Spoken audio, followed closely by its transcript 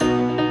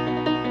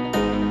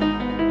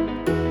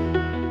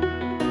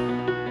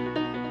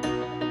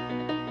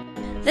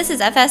This is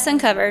FS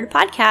Uncovered,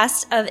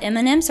 podcast of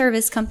M&M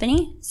Service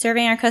Company,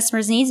 serving our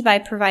customers' needs by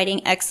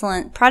providing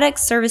excellent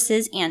products,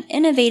 services, and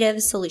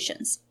innovative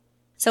solutions.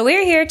 So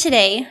we're here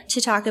today to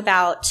talk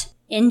about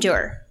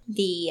Endure,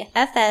 the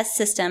FS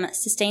System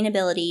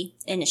Sustainability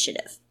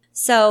Initiative.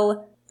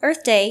 So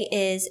Earth Day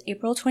is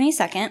April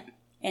 22nd,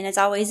 and it's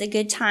always a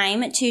good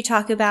time to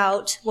talk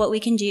about what we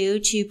can do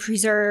to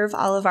preserve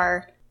all of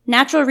our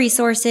natural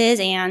resources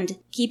and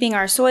keeping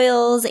our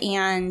soils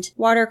and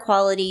water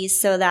qualities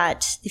so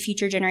that the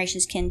future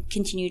generations can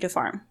continue to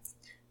farm.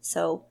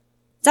 So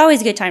it's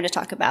always a good time to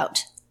talk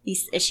about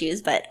these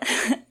issues, but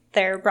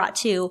they're brought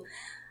to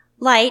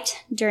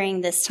light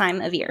during this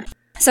time of year.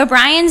 So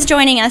Brian's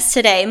joining us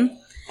today,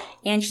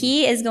 and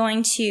he is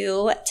going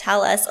to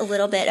tell us a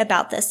little bit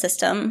about this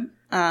system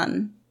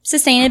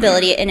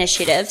sustainability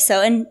initiative.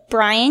 So, and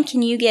Brian,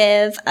 can you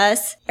give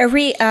us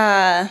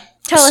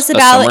tell us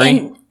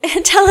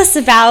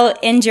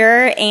about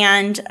Endure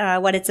and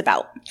what it's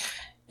about.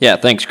 Yeah,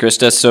 thanks,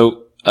 Krista.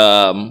 So,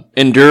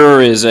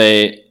 Endure is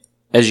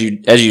as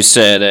you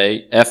said,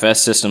 a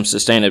FS System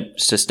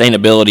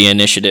Sustainability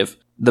Initiative.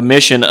 The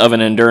mission of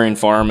an enduring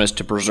farm is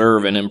to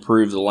preserve and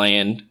improve the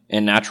land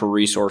and natural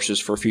resources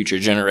for future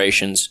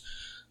generations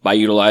by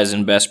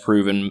utilizing best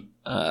proven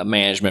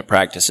management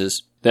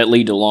practices that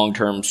lead to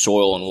long-term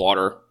soil and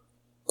water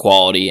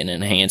quality and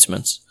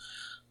enhancements.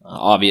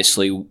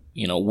 Obviously,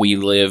 we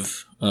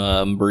live,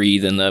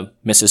 breathe in the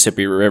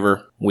Mississippi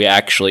River. We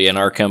actually, in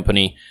our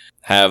company,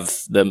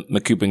 have the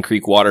Macoupin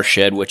Creek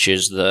watershed, which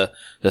is the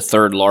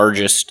third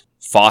largest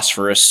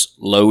phosphorus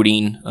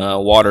loading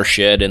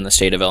watershed in the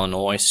state of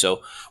Illinois.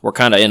 So we're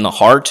kind of in the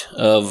heart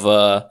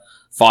of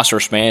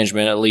phosphorus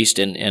management, at least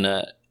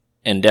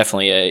and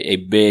definitely a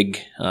big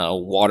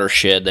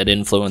watershed that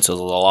influences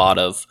a lot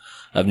of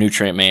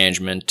nutrient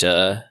management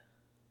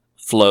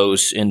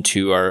flows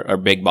into our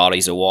big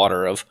bodies of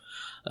water of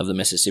the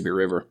Mississippi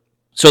River.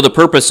 So the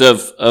purpose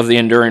of the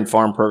Enduring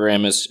Farm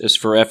Program is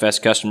for FS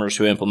customers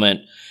who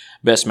implement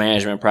best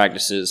management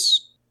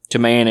practices to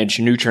manage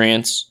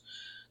nutrients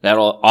that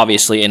will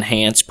obviously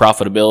enhance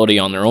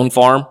profitability on their own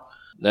farm,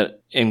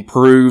 that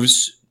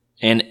improves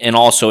and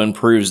also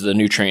improves the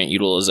nutrient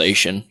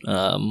utilization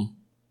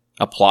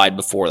applied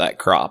before that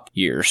crop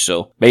year.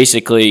 So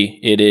basically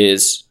it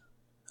is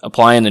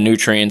applying the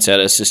nutrients at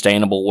a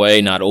sustainable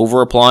way, not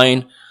over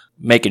applying,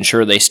 making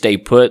sure they stay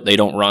put, they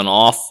don't run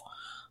off.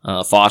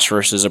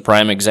 Phosphorus is a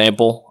prime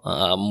example,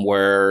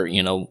 where,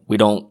 we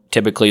don't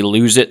typically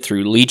lose it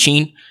through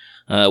leaching.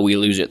 We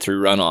lose it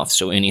through runoff.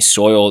 So any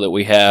soil that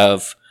we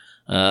have,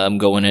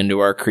 going into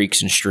our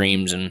creeks and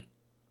streams and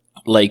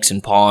lakes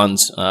and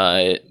ponds,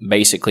 it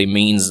basically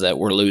means that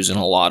we're losing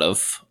a lot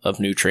of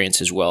nutrients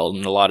as well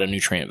and a lot of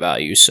nutrient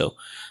value. So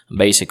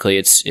basically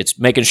it's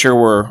making sure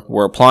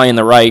we're applying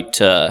the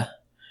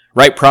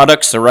right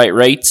products, the right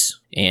rates,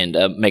 and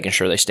making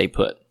sure they stay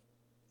put.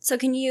 So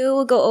can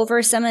you go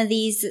over some of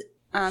these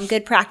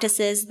good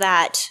practices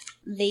that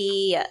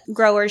the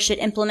growers should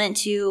implement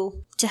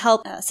to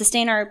help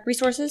sustain our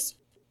resources?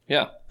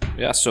 Yeah.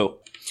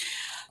 So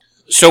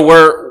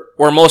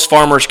where most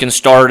farmers can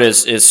start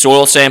is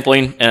soil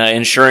sampling,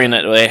 ensuring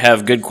that they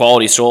have good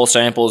quality soil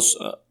samples,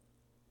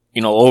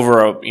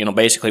 over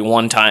basically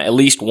at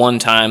least one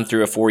time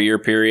through a 4-year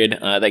period.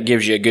 That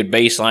gives you a good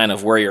baseline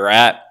of where you're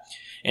at.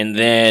 And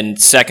then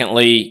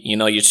secondly,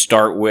 you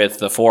start with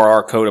the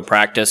 4R code of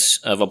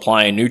practice of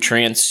applying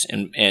nutrients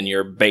and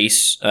your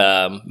base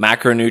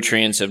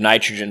macronutrients of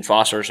nitrogen,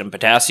 phosphorus, and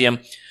potassium.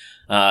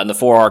 And the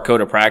 4R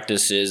code of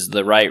practice is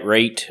the right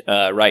rate,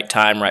 right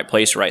time, right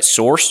place, right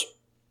source.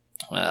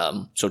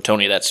 So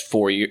Tony, that's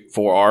 4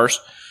 R's.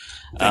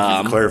 Thank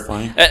you for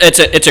clarifying.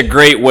 It's a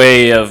great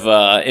way of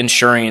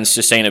ensuring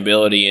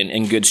sustainability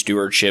and good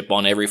stewardship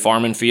on every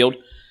farming field.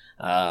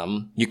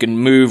 You can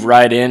move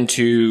right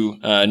into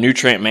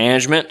nutrient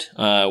management,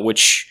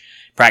 which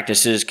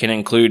practices can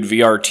include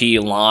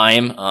VRT,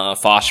 lime,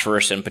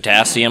 phosphorus, and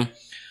potassium.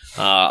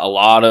 A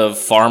lot of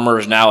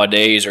farmers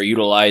nowadays are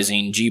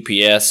utilizing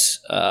GPS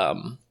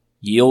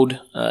yield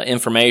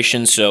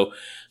information, so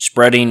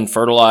spreading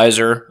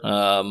fertilizer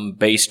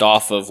based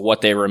off of what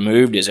they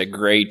removed is a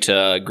great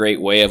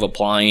way of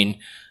applying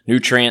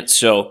nutrients.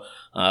 So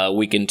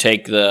we can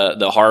take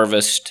the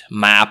harvest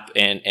map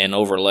and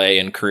overlay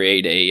and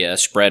create a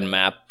spread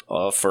map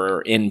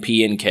for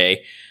NP and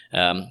K,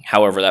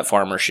 however that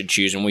farmer should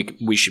choose, and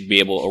we should be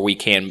able, or we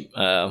can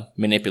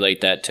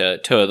manipulate that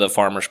to the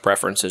farmer's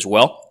preference as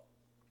well.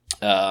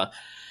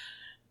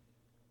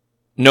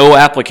 No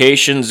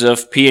applications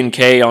of P and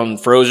K on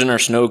frozen or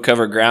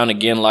snow-covered ground.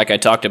 Again, like I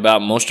talked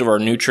about, most of our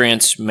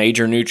nutrients,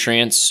 major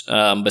nutrients,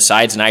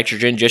 besides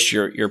nitrogen, just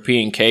your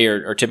P and K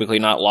are typically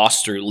not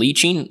lost through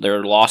leaching.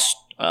 They're lost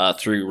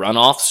through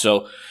runoff.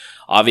 So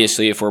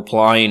obviously, if we're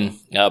applying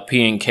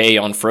P and K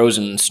on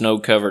frozen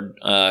snow-covered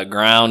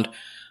ground,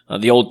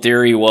 the old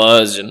theory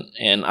was,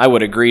 and I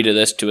would agree to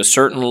this to a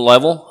certain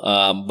level,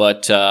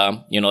 but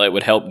it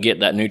would help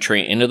get that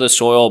nutrient into the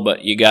soil.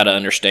 But you got to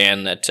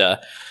understand that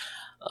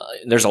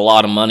there's a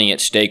lot of money at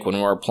stake when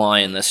we're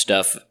applying this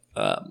stuff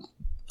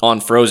on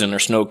frozen or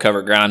snow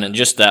covered ground, and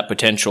just that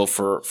potential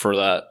for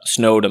the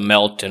snow to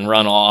melt and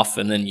run off,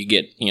 and then you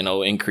get,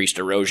 increased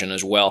erosion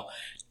as well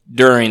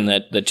during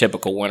the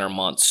typical winter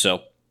months.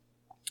 So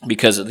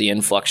because of the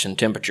influx in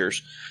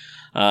temperatures.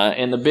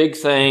 And the big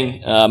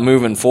thing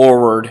moving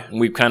forward,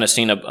 we've kind of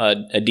seen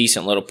a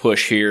decent little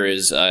push here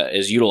is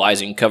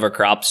utilizing cover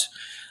crops.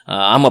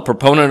 I'm a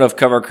proponent of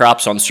cover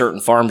crops on certain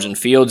farms and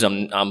fields.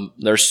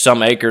 There's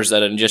some acres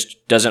that it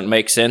just doesn't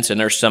make sense, and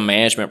there's some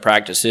management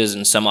practices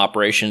and some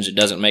operations it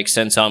doesn't make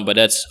sense on. But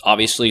that's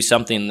obviously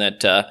something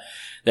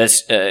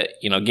that's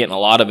getting a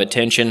lot of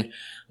attention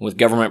with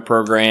government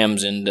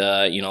programs and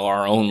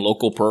our own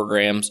local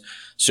programs.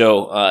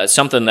 So it's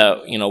something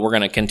that we're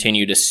going to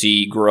continue to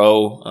see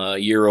grow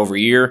year over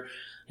year,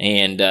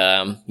 and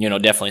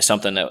definitely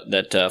something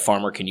that a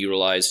farmer can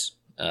utilize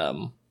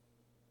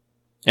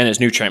in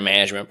his nutrient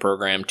management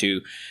program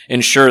to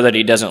ensure that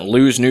he doesn't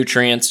lose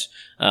nutrients,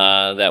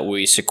 that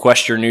we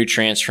sequester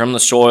nutrients from the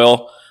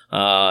soil.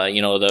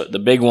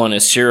 The big one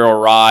is cereal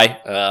rye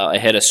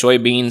ahead of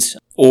soybeans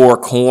or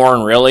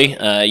corn, really.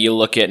 You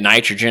look at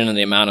nitrogen and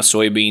the amount of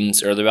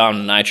soybeans, or the amount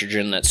of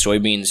nitrogen that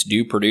soybeans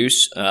do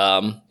produce.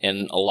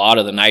 And a lot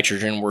of the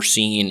nitrogen we're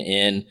seeing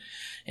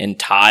in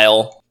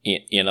tile,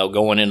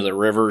 going into the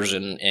rivers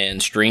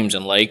and streams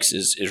and lakes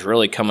is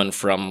really coming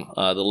from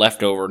the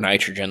leftover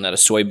nitrogen that a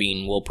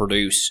soybean will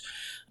produce.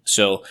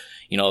 So,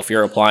 if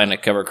you're applying a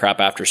cover crop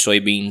after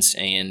soybeans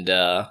and,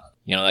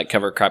 that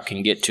cover crop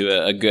can get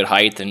to a good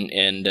height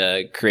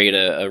and create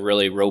a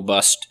really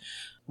robust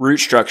root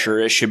structure,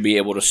 it should be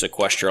able to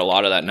sequester a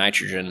lot of that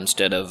nitrogen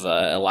instead of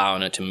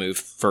allowing it to move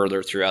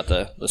further throughout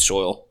the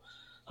soil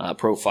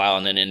profile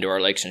and then into our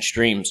lakes and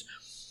streams.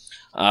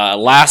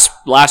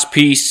 Last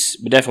piece,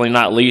 but definitely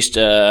not least,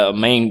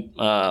 main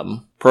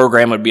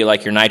program would be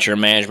like your nitrogen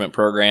management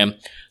program.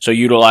 So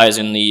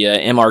utilizing the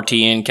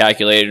MRTN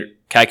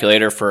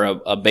calculator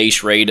for a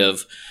base rate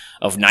of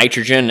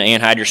nitrogen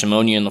and anhydrous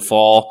ammonia in the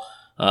fall,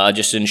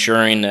 just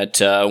ensuring that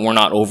we're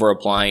not over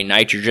applying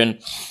nitrogen,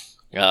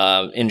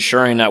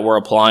 ensuring that we're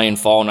applying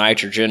fall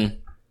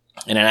nitrogen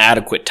in an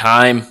adequate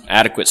time,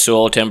 adequate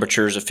soil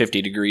temperatures of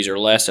 50 degrees or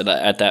less at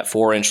that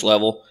 4-inch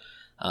level.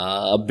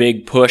 A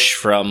big push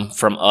from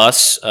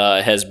us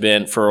has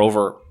been for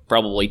over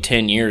probably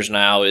 10 years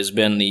now has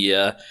been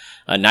the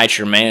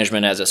nitrogen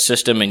management as a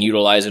system and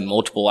utilizing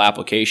multiple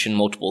application,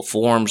 multiple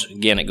forms.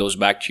 Again, it goes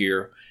back to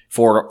your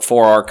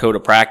 4R code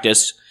of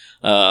practice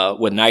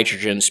with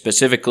nitrogen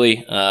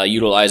specifically,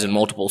 utilizing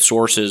multiple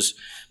sources,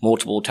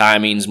 multiple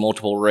timings,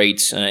 multiple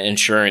rates,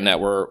 ensuring that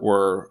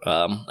we're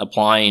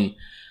applying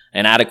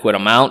an adequate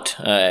amount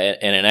in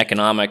an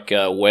economic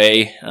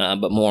way,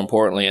 but more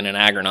importantly in an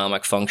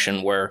agronomic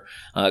function where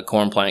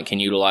corn plant can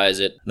utilize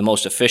it the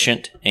most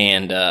efficient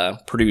and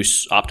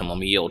produce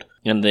optimum yield.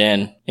 And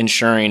then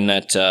ensuring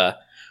that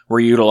we're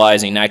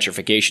utilizing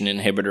nitrification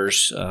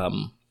inhibitors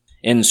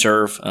in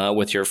serve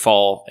with your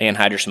fall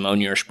anhydrous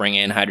ammonia or spring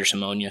anhydrous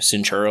ammonia.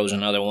 Centuro is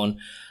another one.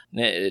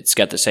 It's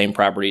got the same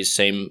properties,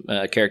 same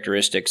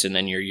characteristics, and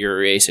then your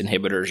urease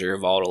inhibitors, your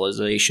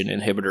volatilization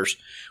inhibitors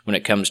when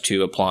it comes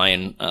to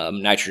applying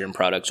nitrogen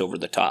products over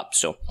the top.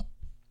 So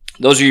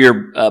those are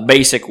your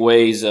basic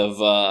ways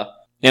of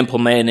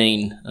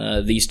implementing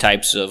these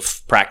types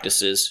of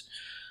practices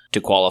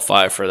to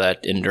qualify for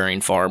that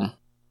enduring farm.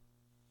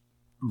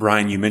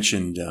 Brian, you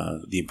mentioned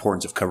the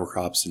importance of cover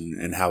crops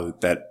and how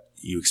that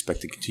you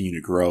expect to continue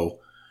to grow.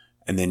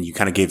 And then you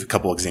kind of gave a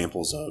couple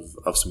examples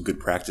of some good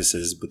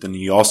practices, but then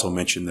you also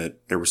mentioned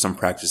that there were some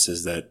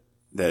practices that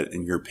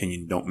in your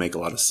opinion don't make a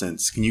lot of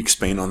sense. Can you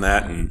expand on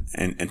that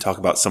and talk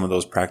about some of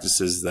those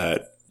practices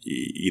that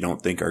you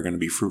don't think are going to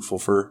be fruitful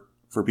for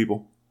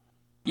people?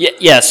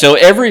 Yeah. So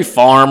every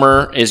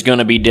farmer is going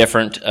to be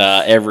different.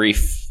 Every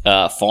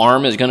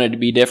farm is going to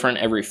be different.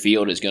 Every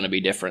field is going to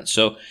be different.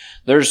 So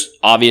there's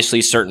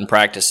obviously certain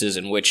practices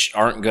in which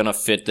aren't going to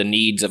fit the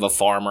needs of a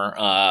farmer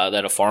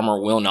that a farmer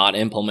will not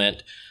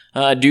implement.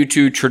 Due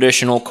to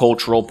traditional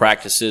cultural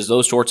practices,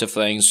 those sorts of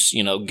things,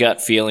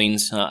 gut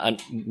feelings,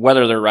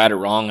 whether they're right or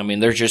wrong. I mean,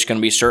 there's just going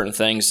to be certain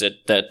things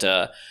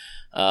that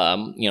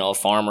a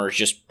farmer is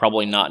just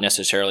probably not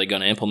necessarily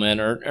going to implement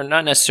or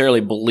not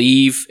necessarily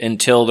believe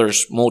until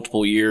there's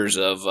multiple years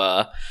of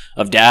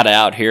data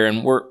out here.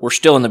 And we're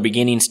still in the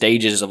beginning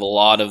stages of a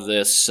lot of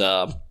this,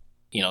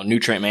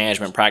 nutrient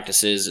management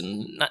practices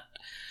and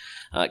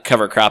not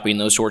cover cropping,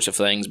 those sorts of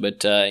things.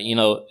 But,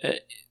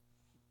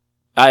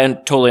 I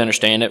totally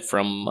understand it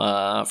from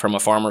a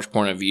farmer's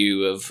point of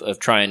view of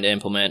trying to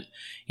implement,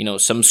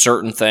 some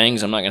certain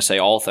things. I'm not going to say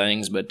all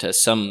things, but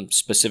some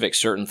specific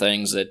certain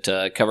things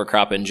that cover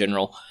crop in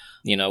general,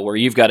 where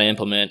you've got to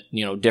implement,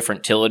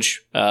 different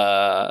tillage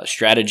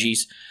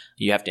strategies.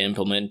 You have to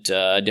implement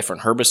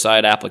different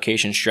herbicide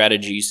application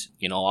strategies.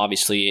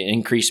 Obviously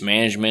increased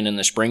management in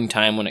the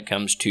springtime when it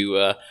comes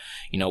to,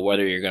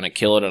 whether you're going to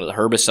kill it under the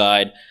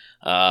herbicide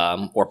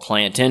or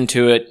plant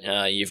into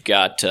it. You've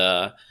got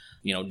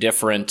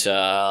different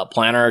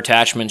planter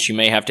attachments you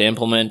may have to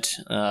implement.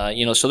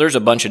 So there's a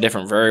bunch of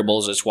different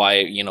variables. That's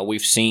why,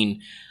 we've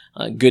seen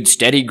good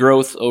steady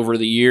growth over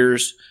the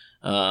years.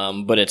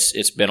 But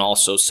it's been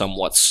also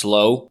somewhat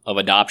slow of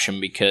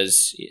adoption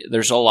because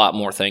there's a lot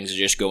more things that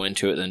just go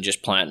into it than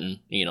just planting,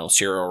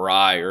 cereal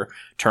rye or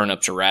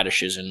turnips or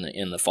radishes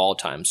in the fall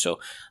time. So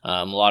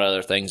a lot of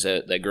other things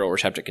that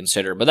growers have to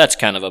consider. But that's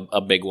kind of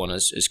a big one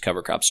is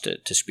cover crops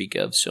to speak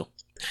of. So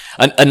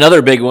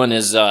another big one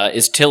is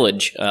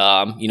tillage.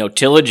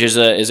 Tillage is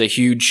a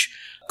huge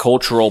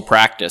cultural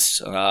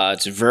practice.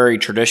 It's very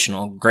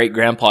traditional. Great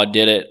grandpa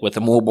did it with a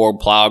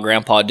moldboard plow.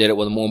 Grandpa did it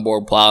with a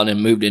moldboard plow and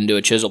then moved into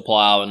a chisel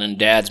plow. And then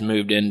dad's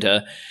moved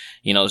into,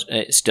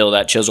 still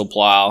that chisel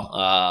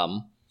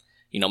plow.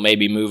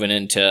 Maybe moving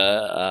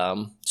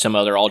into some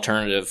other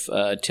alternative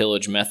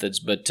tillage methods.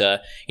 But,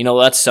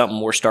 that's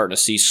something we're starting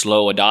to see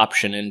slow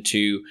adoption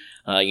into,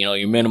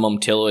 your minimum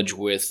tillage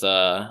with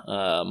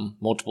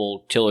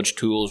multiple tillage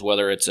tools,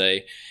 whether it's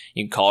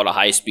you can call it a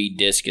high-speed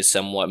disc, is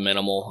somewhat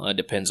minimal.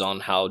 Depends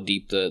on how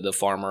deep the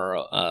farmer,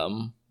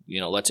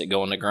 lets it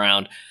go in the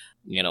ground.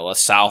 A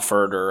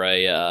Salford or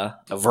a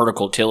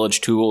vertical tillage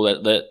tool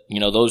that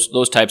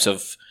those types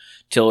of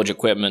tillage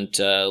equipment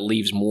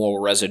leaves more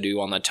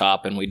residue on the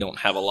top, and we don't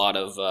have a lot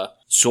of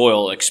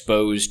soil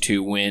exposed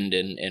to wind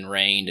and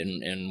rain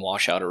and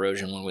washout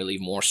erosion when we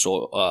leave more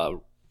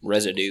soil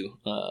residue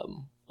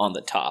on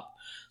the top.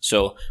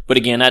 So, but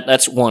again,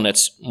 that's one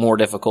that's more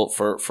difficult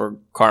for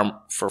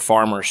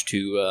farmers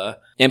to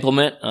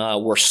implement.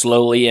 We're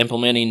slowly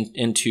implementing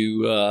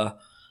into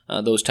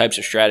those types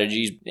of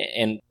strategies,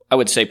 and I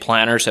would say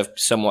planters have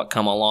somewhat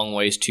come a long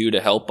ways too to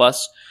help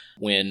us.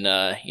 When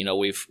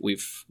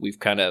we've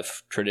kind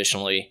of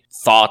traditionally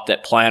thought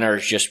that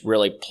planters just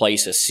really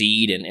place a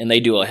seed, and they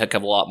do a heck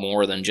of a lot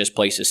more than just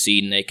place a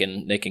seed, and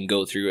they can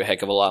go through a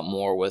heck of a lot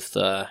more with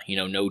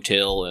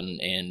no-till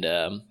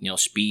and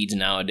speeds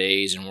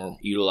nowadays, and we're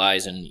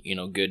utilizing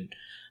good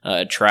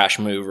trash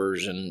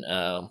movers and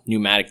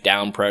pneumatic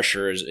down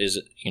pressure is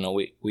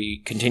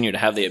we continue to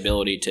have the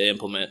ability to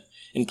implement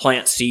and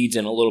plant seeds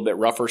in a little bit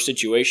rougher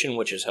situation,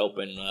 which is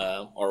helping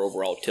our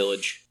overall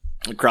tillage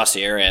across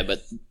the area.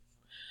 But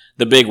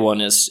the big one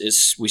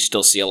is we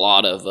still see a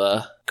lot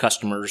of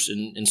customers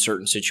in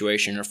certain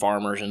situations or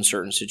farmers in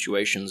certain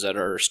situations that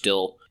are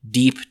still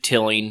deep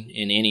tilling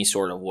in any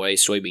sort of way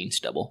soybean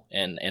stubble,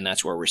 and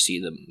that's where we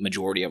see the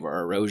majority of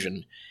our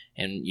erosion.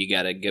 And you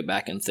got to get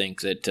back and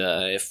think that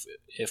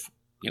if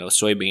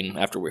soybean,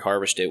 after we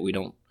harvest it,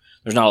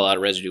 there's not a lot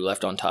of residue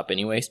left on top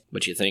anyways.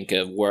 But you think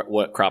of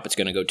what crop it's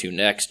going to go to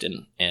next,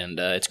 and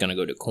it's going to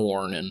go to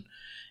corn,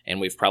 and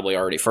we've probably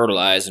already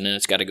fertilized, and then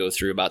it's got to go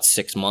through about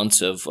 6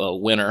 months of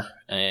winter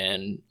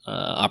and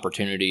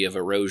opportunity of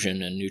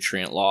erosion and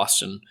nutrient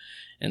loss.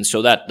 And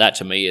so that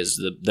to me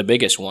is the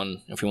biggest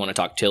one, if we want to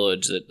talk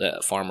tillage,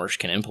 that farmers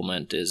can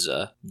implement is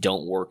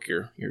don't work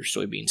your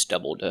soybean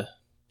stubble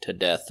to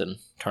death and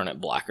turn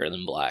it blacker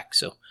than black.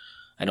 So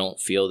I don't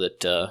feel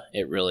that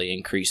it really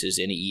increases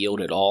any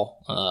yield at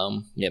all.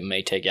 It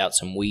may take out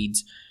some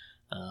weeds.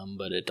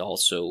 But it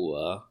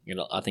also,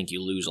 I think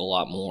you lose a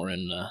lot more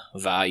in the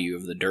value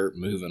of the dirt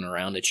moving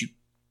around that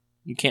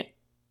you can't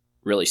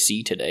really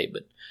see today.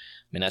 But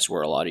I mean, that's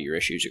where a lot of your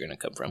issues are going to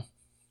come from.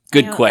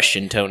 Good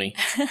question, Tony.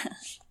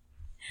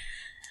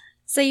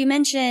 So you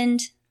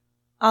mentioned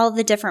all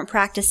the different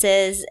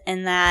practices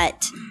and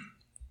that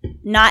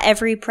not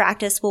every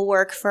practice will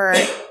work for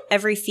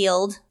every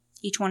field.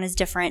 Each one is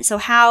different. So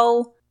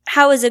how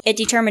is it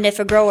determined if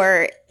a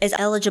grower is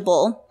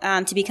eligible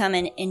to become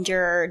an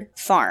endured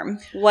farm?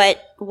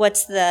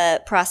 What's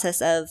the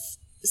process of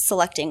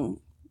selecting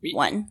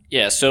one?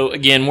 Yeah, so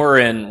again, we're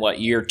in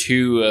year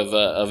 2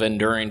 of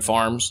Enduring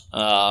Farms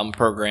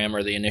program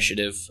or the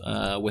initiative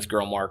with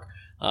Growmark.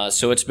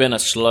 So it's been a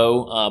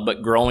slow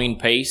but growing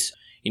pace.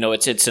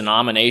 It's a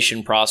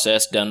nomination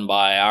process done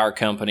by our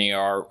company,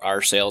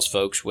 our sales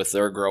folks with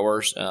their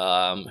growers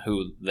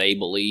who they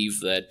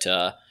believe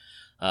that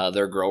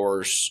their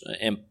growers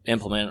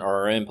implement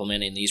or are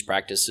implementing these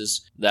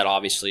practices that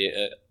obviously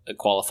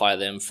qualify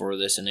them for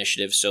this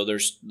initiative. So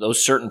there's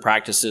those certain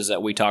practices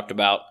that we talked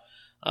about,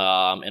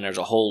 and there's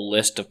a whole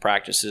list of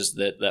practices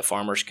that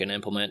farmers can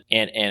implement.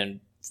 And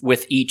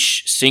with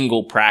each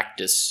single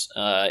practice,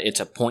 it's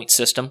a point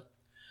system.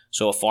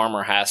 So a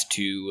farmer has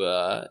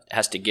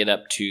to get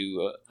up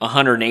to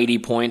 180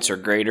 points or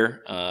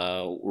greater,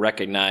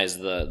 recognize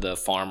the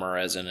farmer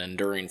as an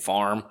enduring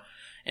farm.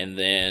 And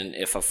then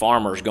if a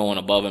farmer's going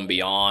above and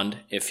beyond,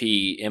 if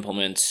he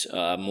implements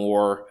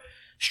more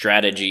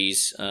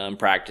strategies,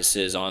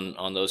 practices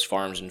on those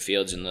farms and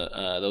fields and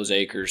those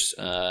acres,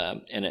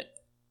 and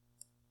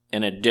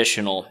an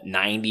additional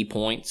 90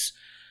 points,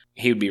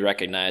 he would be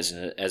recognized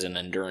as an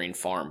enduring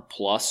farm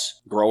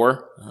plus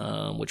grower,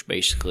 which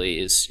basically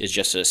is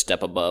just a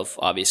step above,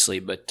 obviously.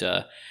 But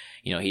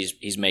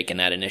he's making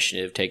that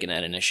initiative, taking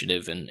that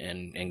initiative,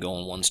 and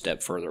going one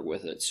step further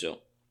with it.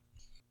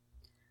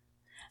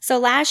 So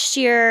last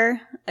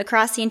year,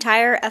 across the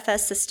entire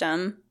FS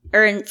system,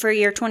 or for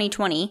year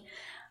 2020,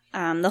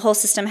 the whole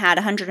system had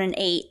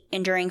 108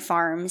 enduring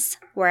farms,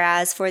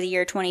 whereas for the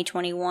year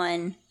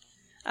 2021,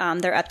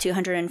 they're up to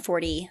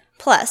 140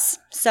 plus.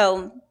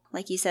 So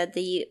like you said,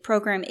 the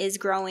program is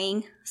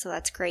growing. So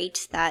that's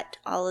great that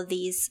all of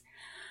these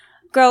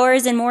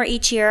growers and more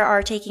each year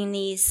are taking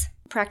these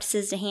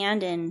practices to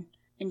hand and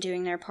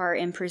doing their part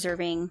in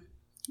preserving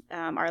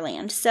our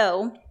land.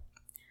 So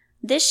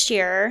this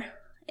year,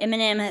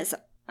 M&M has,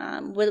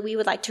 we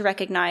would like to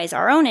recognize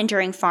our own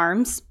enduring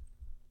farms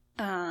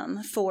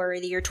for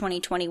the year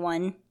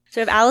 2021. So we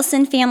have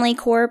Allison Family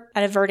Corp.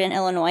 out of Verdon,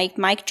 Illinois,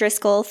 Mike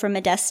Driscoll from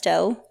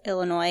Modesto,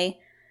 Illinois,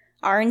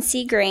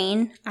 R&C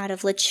Grain out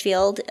of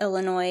Litchfield,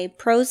 Illinois,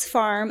 Pros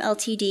Farm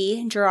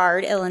Ltd.,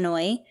 Girard,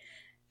 Illinois,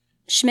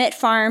 Schmidt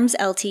Farms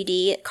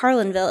Ltd.,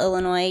 Carlinville,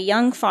 Illinois,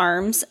 Young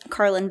Farms,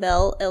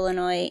 Carlinville,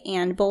 Illinois,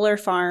 and Buller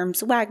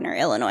Farms, Wagner,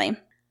 Illinois.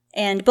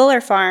 And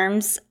Buller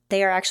Farms,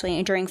 they are actually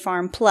Enduring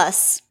Farm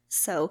Plus.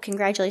 So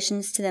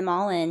congratulations to them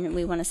all, and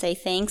we want to say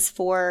thanks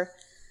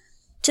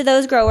to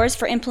those growers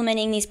for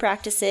implementing these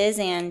practices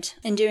and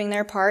doing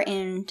their part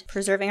in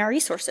preserving our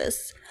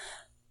resources.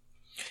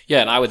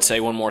 Yeah, and I would say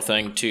one more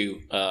thing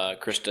too,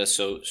 Krista,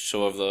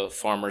 so of the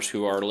farmers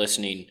who are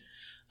listening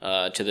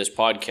to this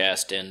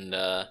podcast, and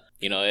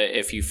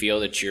if you feel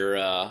that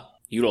you're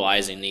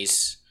utilizing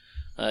these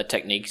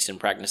techniques and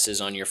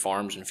practices on your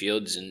farms and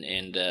fields,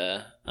 and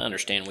I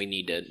understand we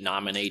need to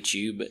nominate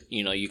you, but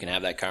you can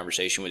have that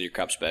conversation with your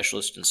crop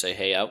specialist and say,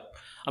 hey,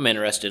 I'm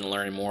interested in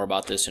learning more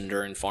about this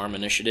Enduring Farm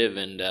Initiative,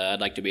 and I'd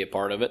like to be a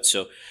part of it.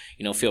 So,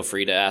 feel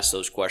free to ask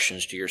those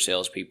questions to your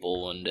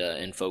salespeople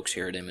and folks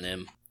here at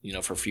M&M,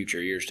 for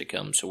future years to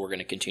come. So we're going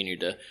to continue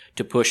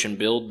to push and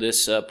build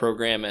this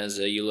program as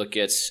you look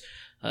at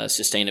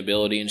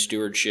sustainability and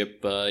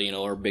stewardship,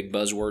 are big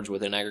buzzwords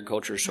within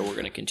agriculture. So we're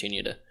going to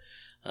continue to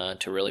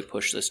really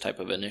push this type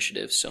of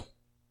initiative. So,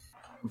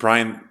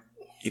 Brian,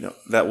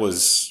 that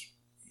was,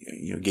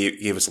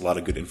 gave us a lot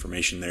of good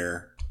information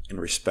there in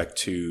respect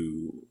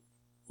to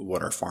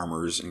what our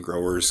farmers and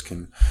growers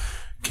can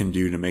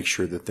do to make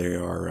sure that they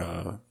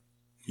are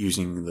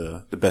using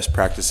the best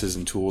practices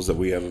and tools that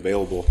we have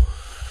available.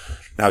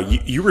 Now,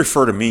 you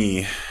refer to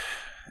me,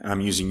 and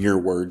I'm using your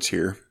words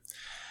here,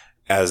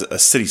 as a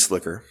city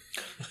slicker.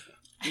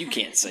 You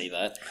can't say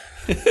that.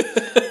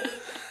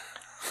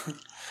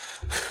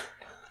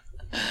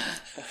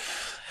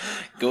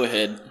 Go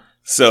ahead.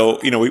 So,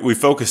 we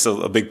focused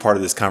a big part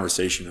of this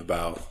conversation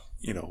about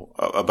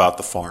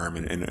the farm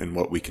and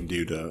what we can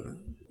do to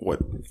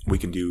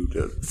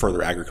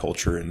further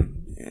agriculture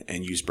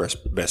and use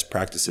best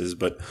practices.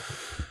 But,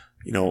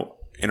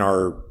 in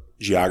our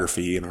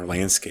geography and our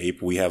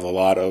landscape, we have a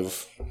lot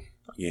of,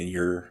 again,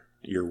 your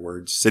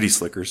words, city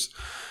slickers.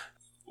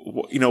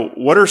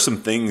 What are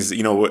some things,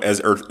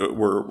 as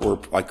we're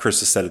like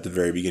Krista said at the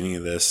very beginning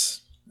of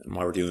this, and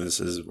why we're doing this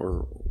is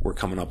we're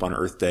coming up on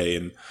Earth Day,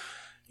 and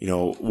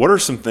what are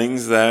some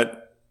things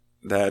that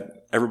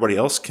everybody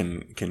else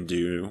can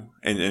do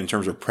in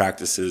terms of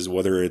practices,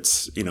 whether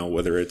it's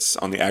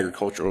on the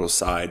agricultural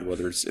side,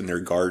 whether it's in their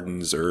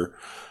gardens or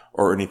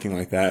anything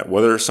like that.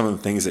 What are some of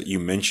the things that you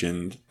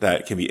mentioned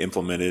that can be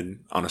implemented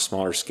on a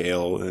smaller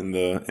scale in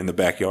the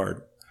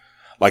backyard?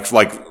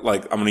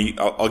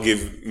 I'll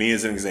give me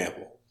as an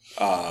example.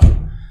 I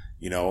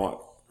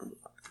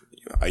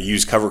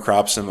use cover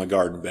crops in my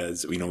garden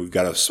beds. We've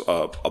got a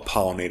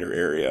pollinator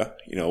area.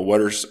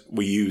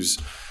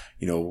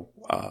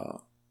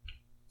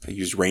 I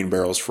use rain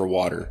barrels for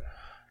water.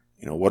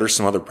 What are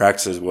some other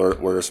practices?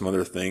 What are some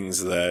other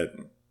things that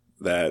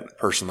a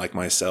person like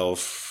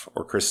myself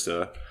or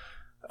Krista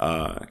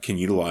can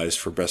utilize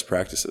for best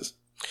practices?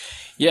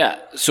 Yeah,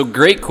 so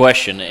great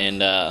question,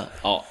 and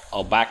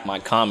I'll back my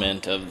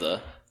comment of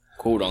the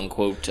quote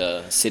unquote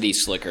city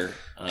slicker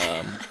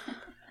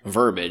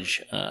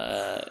verbiage.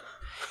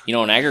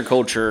 In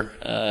agriculture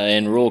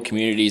in rural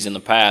communities in the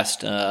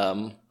past,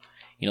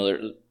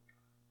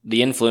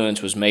 the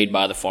influence was made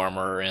by the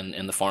farmer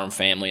and the farm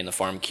family and the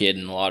farm kid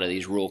in a lot of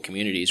these rural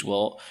communities.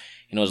 Well,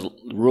 as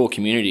rural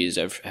communities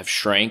have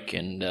shrank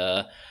and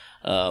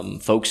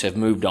folks have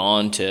moved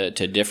on to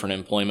different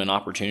employment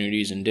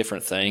opportunities and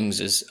different things,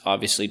 as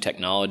obviously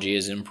technology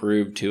has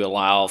improved to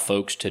allow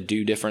folks to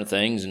do different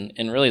things,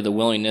 and really the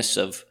willingness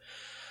of,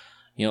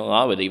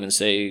 I would even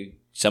say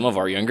some of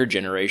our younger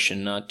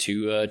generation not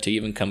to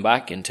even come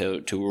back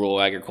into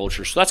rural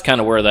agriculture. So that's kind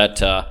of where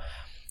that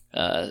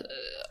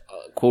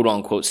quote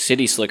unquote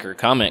city slicker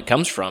comment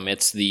comes from.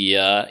 It's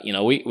the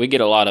we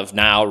get a lot of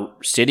now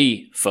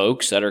city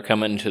folks that are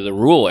coming to the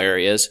rural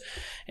areas,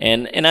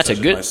 and that's such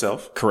a good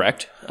myself.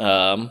 Correct.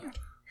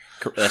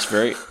 That's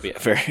very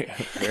very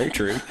very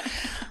true.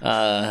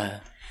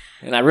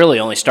 And I really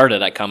only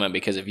started that comment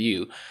because of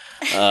you.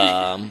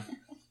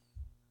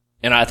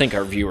 And I think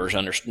our viewers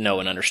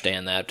know and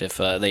understand that if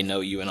they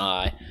know you and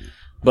I.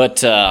 But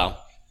so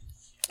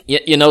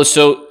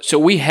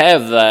we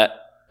have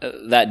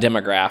that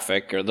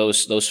demographic, or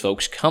those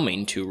folks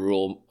coming to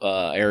rural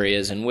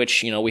areas in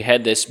which we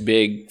had this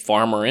big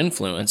farmer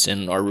influence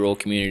in our rural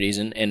communities,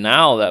 and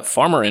now that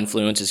farmer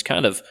influence is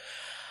kind of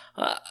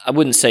I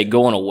wouldn't say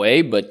going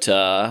away, but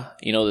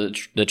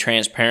the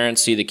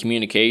transparency, the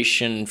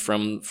communication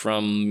from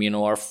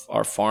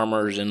our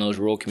farmers in those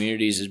rural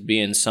communities is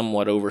being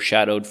somewhat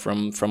overshadowed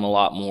from a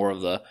lot more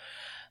of the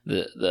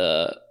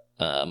the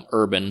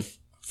urban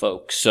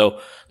folks. So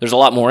there's a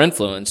lot more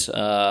influence.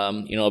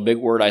 A big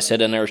word I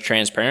said in there is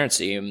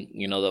transparency.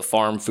 The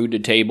farm food to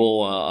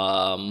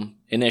table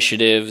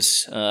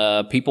initiatives.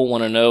 People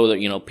want to know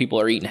that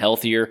people are eating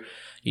healthier.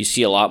 You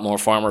see a lot more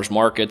farmers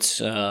markets.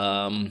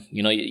 You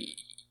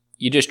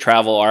just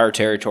travel our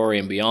territory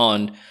and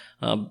beyond.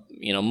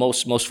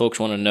 Most folks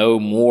want to know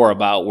more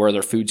about where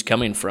their food's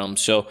coming from.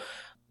 So,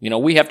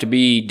 we have to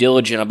be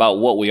diligent about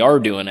what we are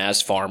doing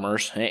as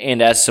farmers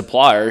and as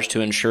suppliers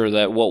to ensure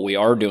that what we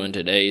are doing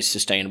today is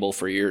sustainable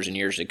for years and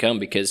years to come.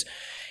 Because,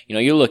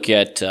 you look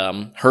at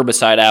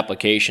herbicide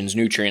applications,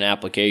 nutrient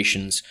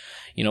applications,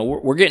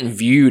 we're getting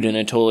viewed in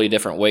a totally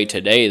different way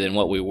today than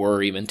what we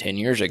were even 10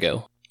 years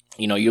ago.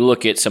 You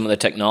look at some of the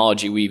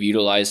technology we've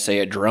utilized, say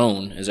a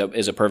drone is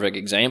a perfect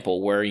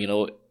example where,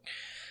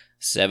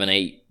 7,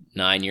 8,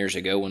 9 years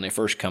ago when they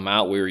first come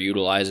out, we were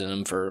utilizing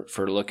them for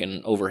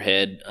looking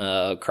overhead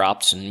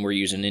crops, and we're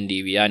using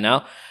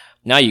NDVI.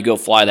 Now you go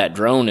fly that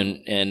drone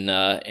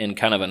in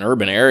kind of an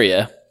urban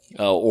area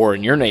or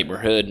in your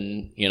neighborhood,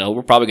 and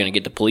we're probably going to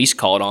get the police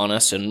called on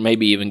us and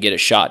maybe even get it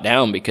shot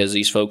down because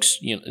these folks,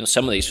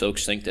 some of these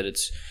folks think that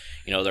it's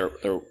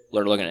they're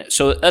looking at it.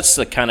 So that's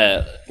the kind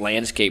of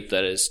landscape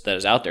that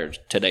is out there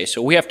today.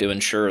 So we have to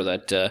ensure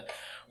that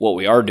what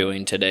we are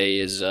doing today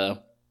is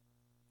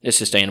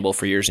sustainable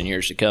for years and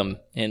years to come,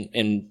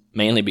 and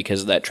mainly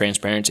because of that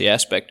transparency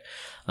aspect.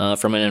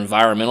 From an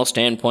environmental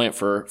standpoint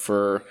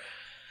for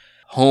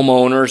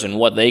homeowners and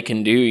what they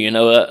can do,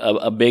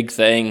 a big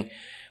thing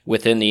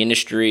within the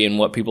industry and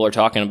what people are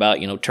talking about,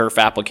 turf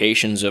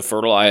applications of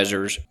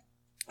fertilizers.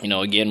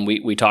 Again,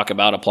 we talk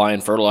about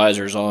applying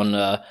fertilizers on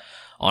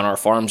our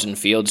farms and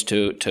fields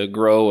to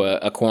grow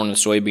a corn, a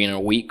soybean, or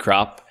wheat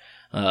crop.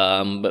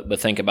 But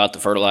think about the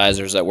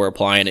fertilizers that we're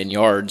applying in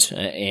yards,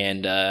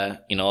 and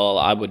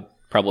I would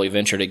probably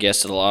venture to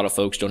guess that a lot of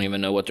folks don't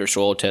even know what their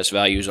soil test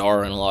values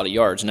are in a lot of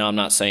yards. Now, I'm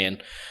not saying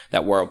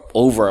that we're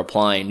over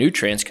applying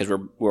nutrients, because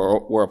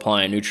we're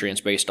applying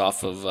nutrients based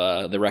off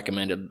of the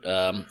recommended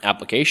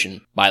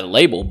application by the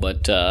label,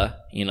 but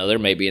there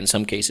may be in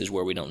some cases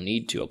where we don't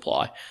need to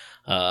apply.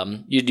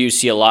 You do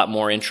see a lot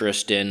more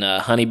interest in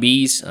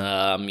honeybees.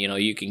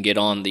 You can get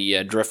on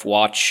the Drift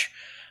Watch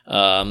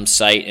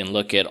site and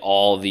look at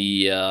all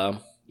the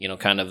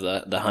kind of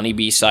the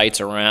honeybee sites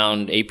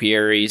around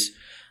apiaries.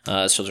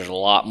 So there's a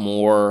lot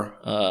more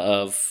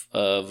of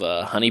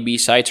honeybee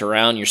sites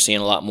around. You're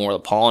seeing a lot more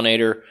of the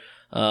pollinator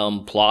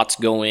plots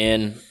go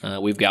in.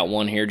 We've got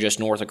one here just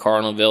north of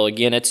Cardinalville.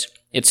 Again,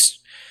 it's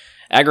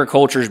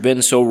agriculture's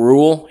been so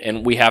rural,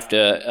 and we have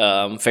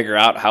to figure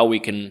out how we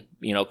can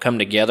come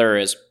together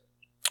as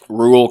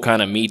rural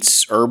kind of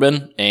meets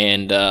urban,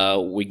 and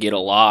we get a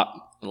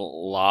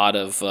lot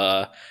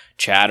of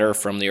chatter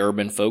from the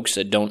urban folks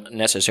that don't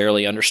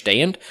necessarily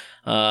understand,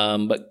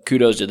 but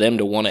kudos to them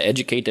to want to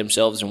educate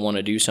themselves and want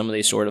to do some of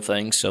these sort of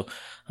things. So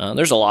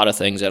there's a lot of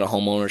things that a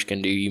homeowners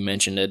can do. You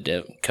mentioned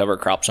it, cover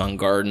crops on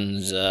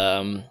gardens.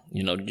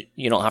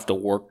 You don't have to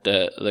work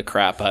the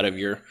crap out of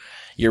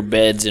your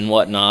beds and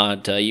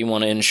whatnot. You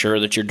want to ensure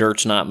that your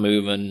dirt's not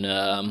moving,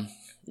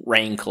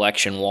 rain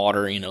collection,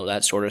 water,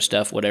 that sort of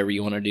stuff, whatever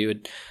you want to do.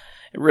 It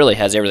really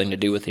has everything to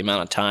do with the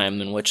amount of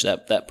time in which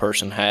that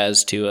person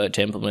has to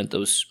implement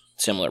those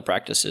similar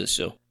practices.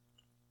 So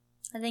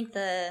I think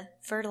the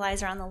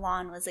fertilizer on the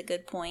lawn was a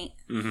good point.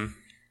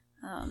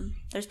 Mm-hmm.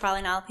 There's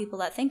probably not a lot of people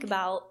that think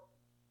about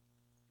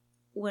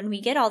when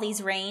we get all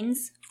these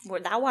rains,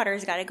 where that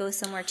water's got to go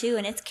somewhere too,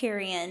 and it's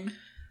carrying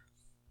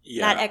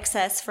that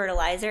excess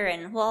fertilizer.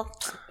 And well,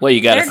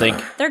 you got to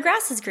think their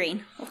grass is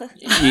green.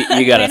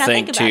 you got to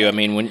think too. I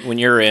mean, when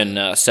you're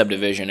in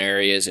subdivision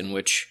areas in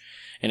which,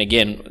 and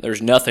again,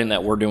 there's nothing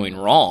that we're doing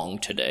wrong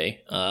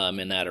today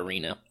in that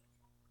arena.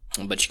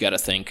 But you got to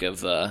think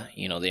of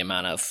the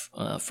amount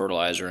of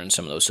fertilizer in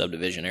some of those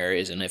subdivision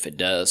areas, and if it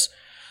does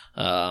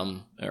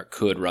or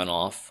could run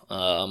off,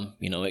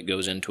 it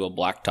goes into a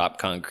blacktop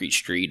concrete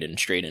street and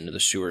straight into the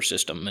sewer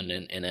system,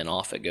 and then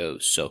off it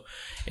goes. So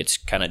it's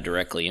kind of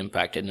directly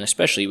impacted, and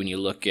especially when you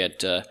look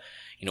at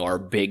our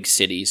big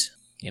cities.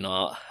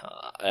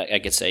 I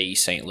could say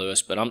East St.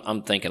 Louis, but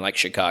I'm thinking like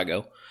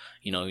Chicago.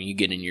 You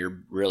get in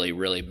your really,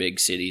 really big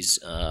cities,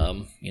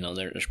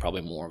 there's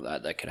probably more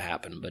of that could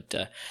happen.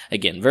 But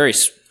again, very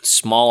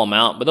small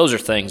amount. But those are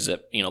things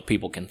that,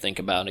 people can think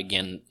about.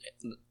 Again,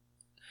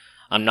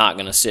 I'm not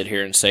going to sit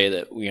here and say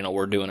that,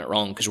 we're doing it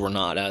wrong, because we're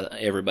not.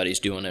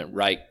 Everybody's doing it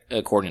right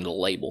according to the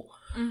label.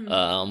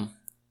 Mm-hmm.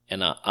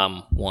 And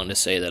I'm one to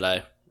say that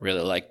I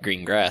really like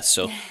green grass.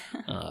 So,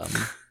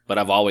 but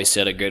I've always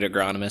said a good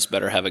agronomist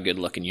better have a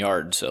good-looking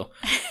yard. So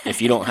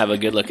if you don't have a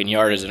good-looking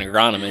yard as an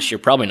agronomist, you're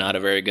probably not a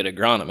very good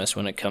agronomist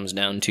when it comes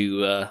down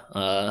to,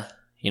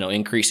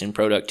 increasing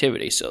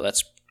productivity. So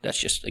that's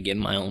just, again,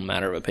 my own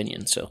matter of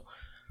opinion. So,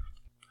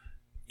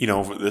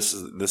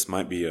 this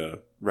might be a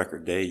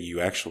record day.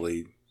 You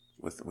actually,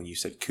 when you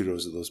said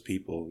kudos to those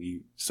people,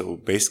 so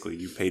basically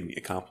you paid me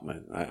a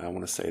compliment. I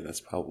want to say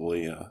that's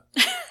probably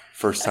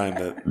first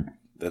time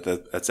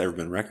that's ever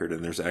been record,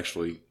 and there's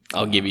actually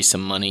I'll give you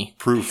some money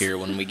proof here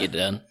when we get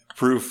done.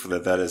 proof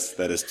that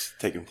is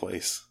taking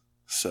place.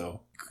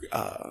 So,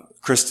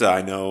 Krista,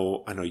 I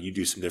know you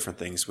do some different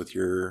things with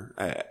your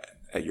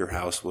at your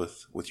house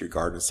with your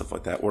garden and stuff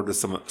like that. What are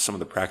some of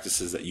the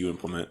practices that you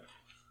implement?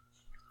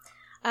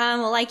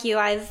 Well, like you,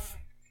 I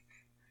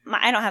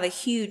don't have a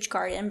huge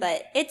garden,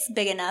 but it's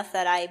big enough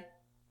that I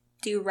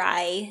do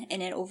rye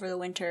in it over the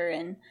winter.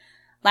 And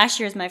last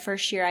year is my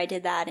first year I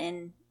did that,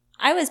 and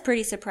I was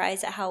pretty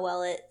surprised at how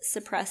well it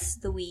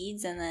suppressed the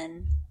weeds. And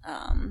then,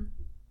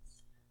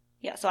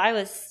 so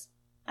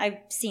I've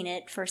seen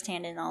it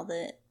firsthand in all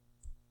the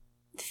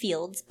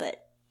fields,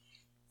 but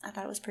I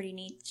thought it was pretty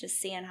neat just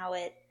seeing how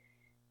it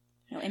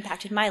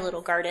impacted my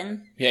little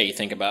garden. Yeah, you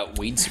think about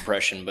weed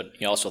suppression, but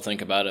you also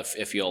think about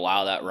if you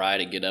allow that rye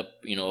to get up,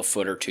 a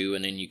foot or two,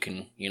 and then you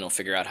can,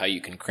 figure out how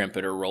you can crimp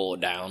it or roll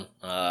it down,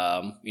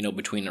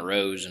 between the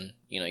rows. And,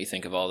 you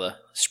think of all the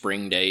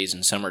spring days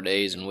and summer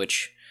days in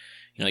which,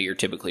 you're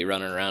typically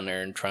running around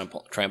there and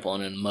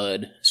trampling in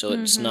mud. So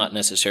it's not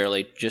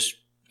necessarily just,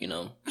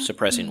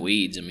 suppressing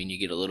weeds. I mean, you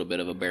get a little bit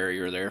of a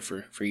barrier there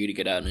for you to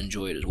get out and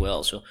enjoy it as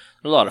well. So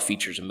there's a lot of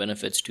features and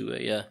benefits to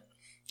it, yeah.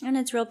 And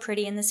it's real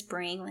pretty in the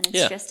spring when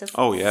it's just a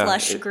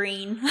flush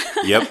green.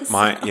 Yep.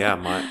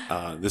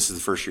 This is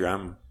the first year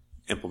I'm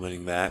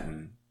implementing that,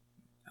 and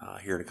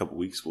here in a couple of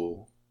weeks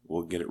we'll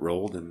get it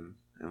rolled and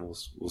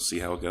we'll see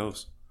how it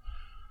goes.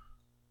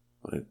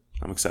 But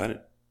I'm excited.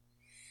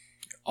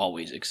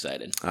 Always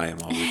excited. I am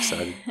always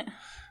excited.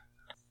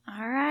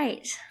 All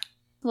right.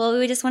 Well,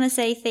 we just want to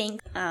say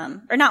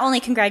or not only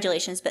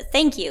congratulations, but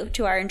thank you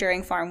to our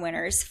Enduring Farm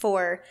winners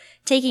for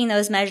taking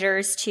those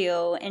measures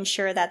to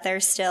ensure that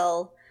there's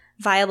still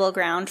viable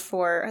ground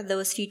for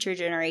those future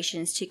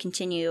generations to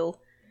continue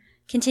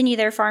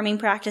their farming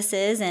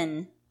practices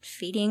and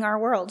feeding our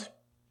world.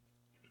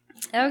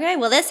 Okay,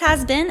 well, this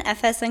has been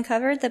FS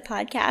Uncovered, the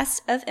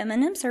podcast of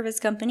M&M Service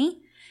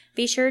Company.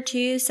 Be sure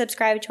to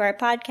subscribe to our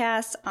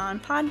podcast on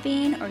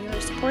Podbean or your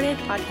supported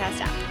podcast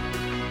app.